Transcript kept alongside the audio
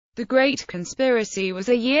The Great Conspiracy was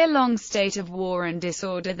a year-long state of war and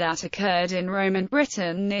disorder that occurred in Roman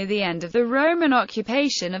Britain near the end of the Roman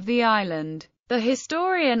occupation of the island. The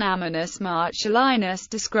historian Ammianus Marcellinus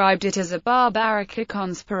described it as a barbaric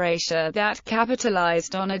conspiratio that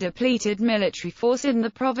capitalized on a depleted military force in the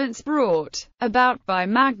province brought about by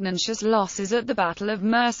Magnentius' losses at the Battle of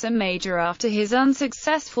Mursa Major after his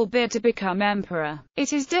unsuccessful bid to become emperor.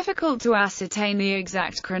 It is difficult to ascertain the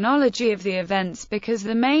exact chronology of the events because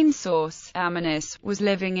the main source, Ammianus, was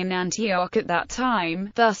living in Antioch at that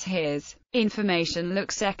time, thus his information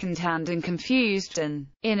looks second-hand and confused and,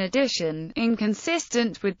 in addition,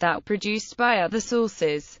 inconsistent with that produced by other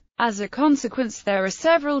sources. As a consequence, there are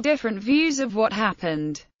several different views of what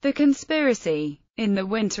happened. The conspiracy. In the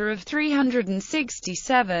winter of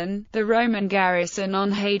 367, the Roman garrison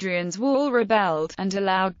on Hadrian's Wall rebelled, and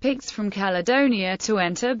allowed Picts from Caledonia to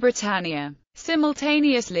enter Britannia.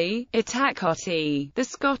 Simultaneously, Itacoti, the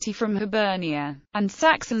Scotti from Hibernia, and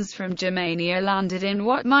Saxons from Germania landed in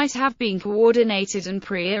what might have been coordinated and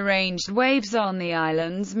pre-arranged waves on the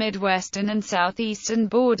island's midwestern and southeastern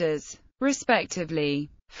borders, respectively.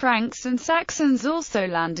 Franks and Saxons also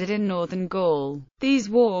landed in northern Gaul. These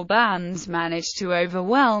war bands managed to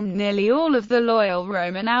overwhelm nearly all of the loyal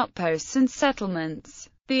Roman outposts and settlements.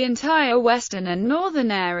 The entire western and northern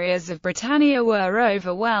areas of Britannia were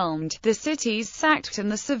overwhelmed, the cities sacked and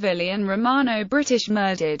the civilian Romano-British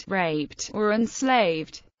murdered, raped, or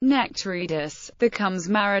enslaved. Nectaridus, the Comes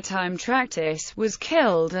Maritime Tractus, was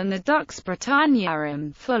killed and the Dux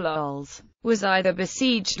Britanniarum, Fullols, was either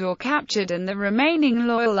besieged or captured and the remaining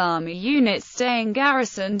loyal army units staying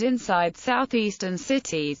garrisoned inside southeastern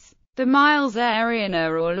cities. The Miles Ariana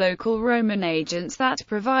or local Roman agents that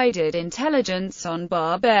provided intelligence on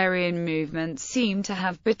barbarian movements seem to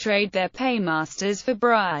have betrayed their paymasters for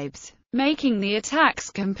bribes, making the attacks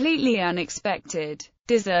completely unexpected.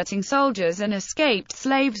 Deserting soldiers and escaped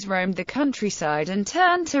slaves roamed the countryside and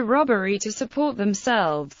turned to robbery to support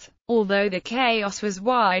themselves. Although the chaos was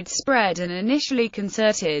widespread and initially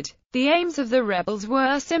concerted, the aims of the rebels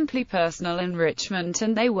were simply personal enrichment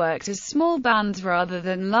and they worked as small bands rather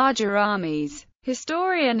than larger armies.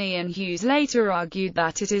 Historian Ian Hughes later argued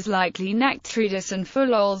that it is likely Nectaridus and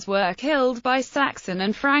Fullols were killed by Saxon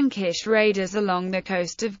and Frankish raiders along the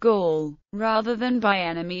coast of Gaul, rather than by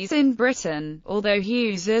enemies in Britain, although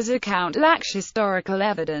Hughes's account lacks historical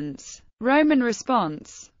evidence. Roman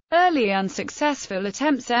response. Early unsuccessful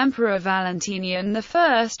attempts. Emperor Valentinian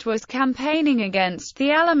I was campaigning against the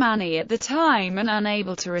Alemanni at the time and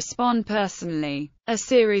unable to respond personally. A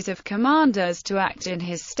series of commanders to act in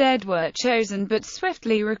his stead were chosen but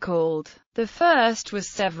swiftly recalled. The first was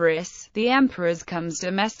Severus, the emperor's Comes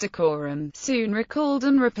Domesticorum, soon recalled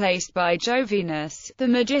and replaced by Jovinus, the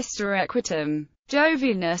Magister Equitum.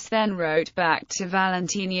 Jovinus then wrote back to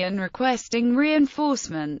Valentinian requesting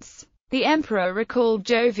reinforcements. The emperor recalled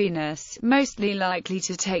Jovinus, mostly likely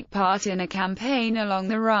to take part in a campaign along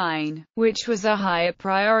the Rhine, which was a higher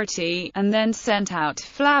priority, and then sent out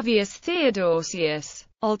Flavius Theodosius.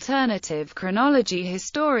 Alternative chronology.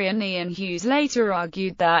 Historian Ian Hughes later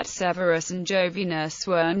argued that Severus and Jovinus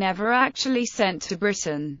were never actually sent to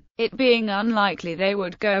Britain, it being unlikely they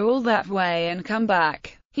would go all that way and come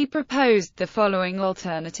back. He proposed the following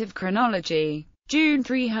alternative chronology. June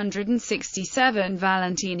 367,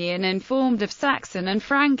 Valentinian informed of Saxon and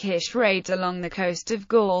Frankish raids along the coast of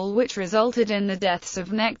Gaul which resulted in the deaths of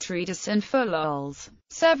Nectaridus and Fullols.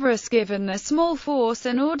 Severus given a small force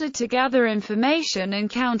and ordered to gather information and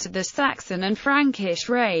counter the Saxon and Frankish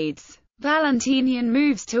raids. Valentinian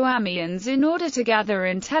moves to Amiens in order to gather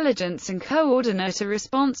intelligence and coordinate a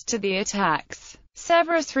response to the attacks.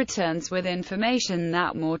 Severus returns with information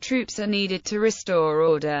that more troops are needed to restore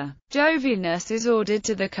order. Jovinus is ordered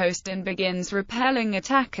to the coast and begins repelling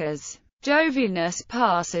attackers. Jovinus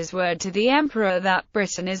passes word to the emperor that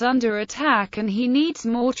Britain is under attack and he needs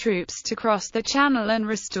more troops to cross the channel and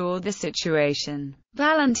restore the situation.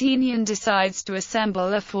 Valentinian decides to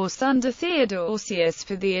assemble a force under Theodosius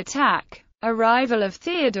for the attack. Arrival of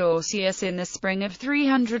Theodosius in the spring of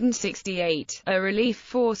 368, a relief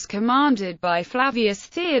force commanded by Flavius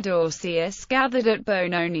Theodosius gathered at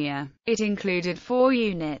Bononia. It included 4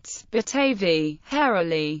 units, Batavi,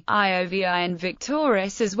 Heruli, Iovi and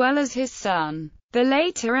Victoris as well as his son, the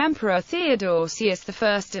later Emperor Theodosius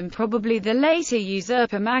I and probably the later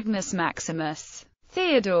usurper Magnus Maximus.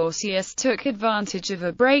 Theodosius took advantage of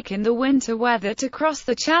a break in the winter weather to cross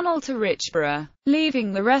the channel to Richborough,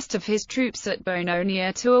 leaving the rest of his troops at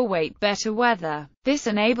Bononia to await better weather. This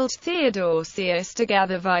enabled Theodosius to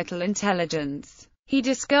gather vital intelligence. He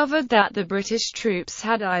discovered that the British troops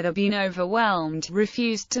had either been overwhelmed,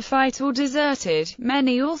 refused to fight, or deserted.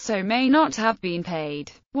 Many also may not have been paid.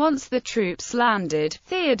 Once the troops landed,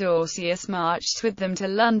 Theodosius marched with them to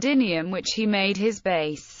Londinium, which he made his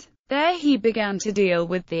base. There he began to deal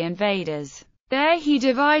with the invaders. There he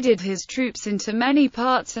divided his troops into many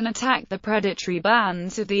parts and attacked the predatory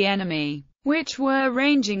bands of the enemy, which were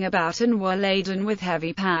ranging about and were laden with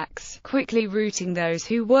heavy packs, quickly routing those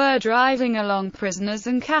who were driving along prisoners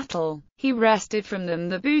and cattle. He wrested from them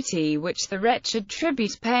the booty which the wretched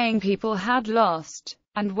tribute-paying people had lost.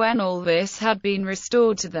 And when all this had been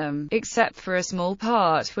restored to them, except for a small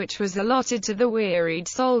part which was allotted to the wearied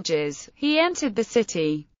soldiers, he entered the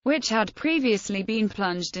city, which had previously been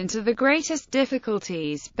plunged into the greatest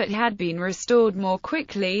difficulties, but had been restored more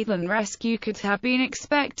quickly than rescue could have been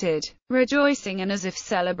expected. Rejoicing and as if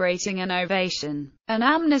celebrating an ovation, an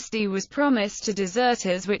amnesty was promised to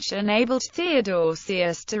deserters, which enabled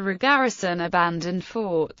Theodosius to regarrison abandoned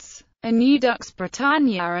forts. A new Dux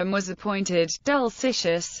Britanniarum was appointed,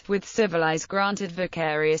 Dulcitius, with civilis granted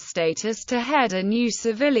vicarious status to head a new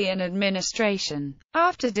civilian administration.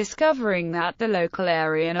 After discovering that the local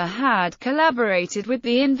area had collaborated with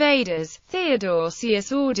the invaders,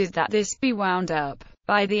 Theodosius ordered that this be wound up.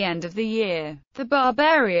 By the end of the year, the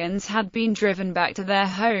barbarians had been driven back to their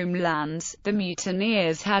homelands, the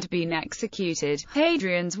mutineers had been executed,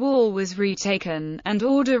 Hadrian's Wall was retaken, and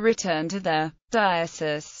order returned to the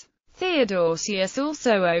diocese. Theodosius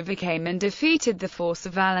also overcame and defeated the force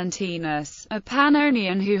of Valentinus, a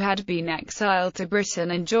Pannonian who had been exiled to Britain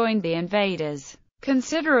and joined the invaders.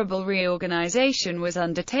 Considerable reorganization was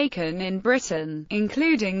undertaken in Britain,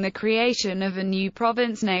 including the creation of a new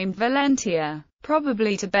province named Valentia,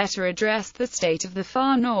 probably to better address the state of the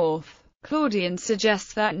far north. Claudian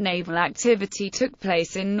suggests that naval activity took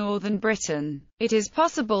place in northern Britain. It is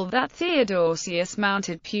possible that Theodosius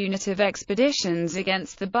mounted punitive expeditions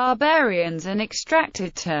against the barbarians and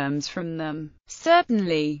extracted terms from them.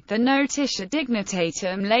 Certainly, the Notitia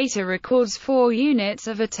Dignitatum later records 4 units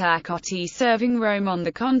of attaccati serving Rome on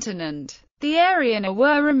the continent. The Ariani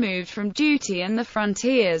were removed from duty and the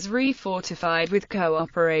frontiers refortified with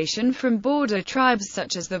cooperation from border tribes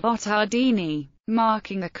such as the Votardini,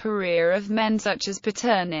 marking the career of men such as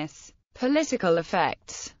Paternus. Political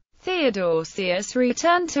effects. Theodosius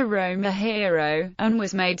returned to Rome a hero, and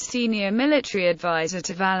was made senior military advisor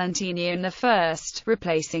to Valentinian I,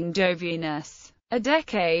 replacing Jovinus. A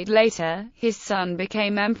decade later, his son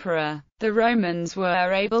became emperor. The Romans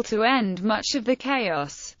were able to end much of the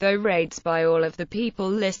chaos, though raids by all of the people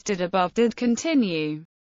listed above did continue.